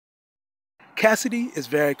Cassidy is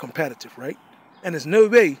very competitive, right? And there's no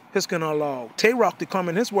way he's going to allow Tay Roc to come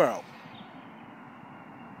in his world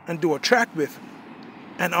and do a track with him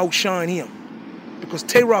and outshine him. Because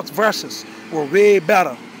Tayroc's verses were way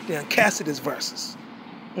better than Cassidys' verses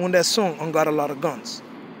on that song on Got a Lot of Guns.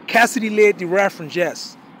 Cassidy laid the reference,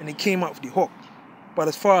 yes, and he came out with the hook. But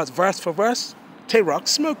as far as verse for verse, Tay Roc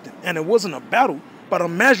smoked him. And it wasn't a battle, but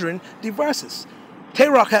I'm measuring the verses. Tay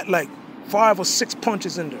Roc had like 5 or 6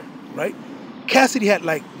 punches in there, right? Cassidy had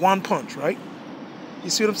like 1 punch, right? You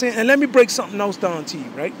see what I'm saying? And let me break something else down to you,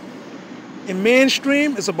 right? In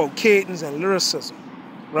mainstream, it's about cadence and lyricism,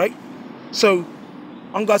 right? So,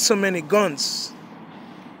 I got so many guns.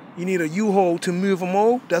 You need a U-hole to move them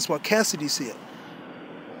all. That's what Cassidy said.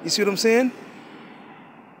 You see what I'm saying?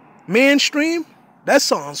 Mainstream, that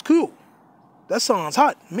sounds cool. That sounds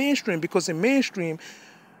hot. Mainstream, because in mainstream,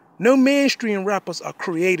 no mainstream rappers are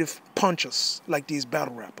creative punchers like these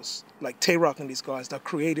battle rappers. Like Tay Roc and these guys, they're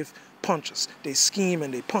creative punchers. They scheme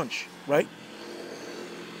and they punch, right?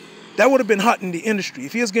 That would have been hot in the industry.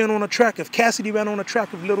 If he was getting on a track, if Cassidy went on a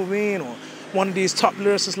track with Lil Wayne or one of these top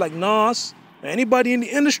lyricists like Nas, or anybody in the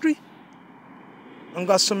industry, and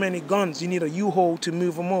got so many guns, you need a U-hole to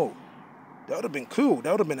move them all. That would have been cool.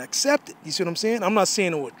 That would have been accepted. You see what I'm saying? I'm not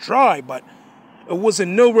saying it was dry, but it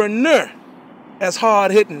wasn't nowhere near as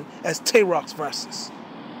hard-hitting as Tay Roc's verses.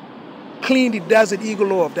 Clean the Desert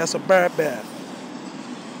Eagle off. That's a bird bath.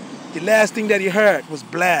 The last thing that he heard was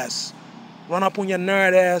blast. Run up on your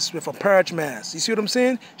nerd ass with a purge mask. You see what I'm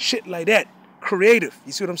saying? Shit like that. Creative.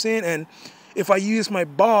 You see what I'm saying? And if I use my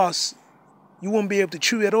boss, you won't be able to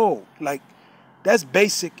chew at all. Like, that's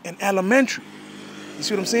basic and elementary. You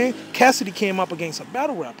see what I'm saying? Cassidy came up against a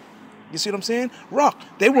battle rapper. You see what I'm saying? Roc.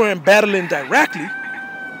 They weren't battling directly,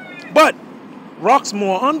 but Roc's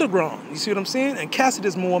more underground. You see what I'm saying? And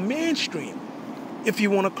Cassidy's more mainstream, if you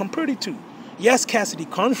want to compare the two. Yes, Cassidy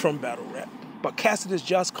comes from battle rap, but Cassidy's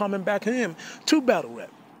just coming back him to battle rap.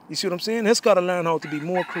 You see what I'm saying? He's got to learn how to be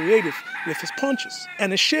more creative with his punches.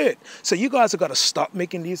 And it should. So you guys have got to stop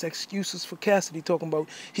making these excuses for Cassidy talking about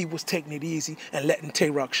he was taking it easy and letting Tay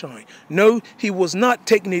Roc shine. No, he was not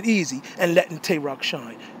taking it easy and letting Tay Roc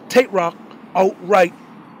shine. Tay Roc outright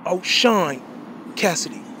outshine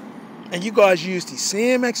Cassidy. And you guys use the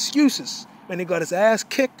same excuses when he got his ass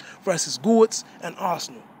kicked versus Goodz and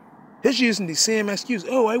Arsenal. He's using the same excuse.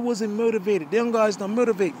 Oh, I wasn't motivated. Them guys don't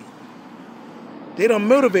motivate me. They don't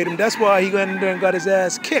motivate him. That's why he went in there and got his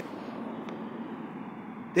ass kicked.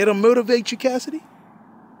 They don't motivate you, Cassidy?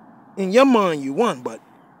 In your mind, you won, but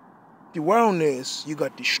the wildness, you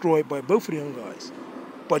got destroyed by both of them guys.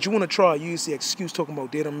 But you want to try to use the excuse talking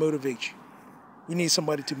about they don't motivate you. You need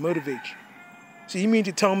somebody to motivate you. So you mean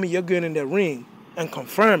to tell me you're getting in that ring and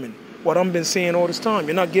confirming what I've been saying all this time?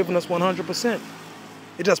 You're not giving us 100%.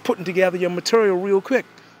 You're just putting together your material real quick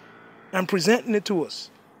and presenting it to us.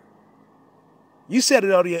 You said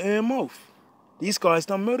it out of your own mouth. These guys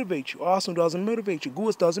don't motivate you. Arsenal doesn't motivate you.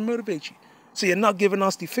 Goodz doesn't motivate you. So you're not giving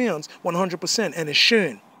us the fans 100%, and it's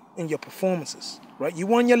shown in your performances, right? You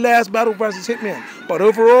won your last battle versus Hitman, but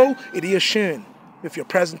overall, it is shown with your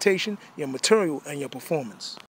presentation, your material, and your performance.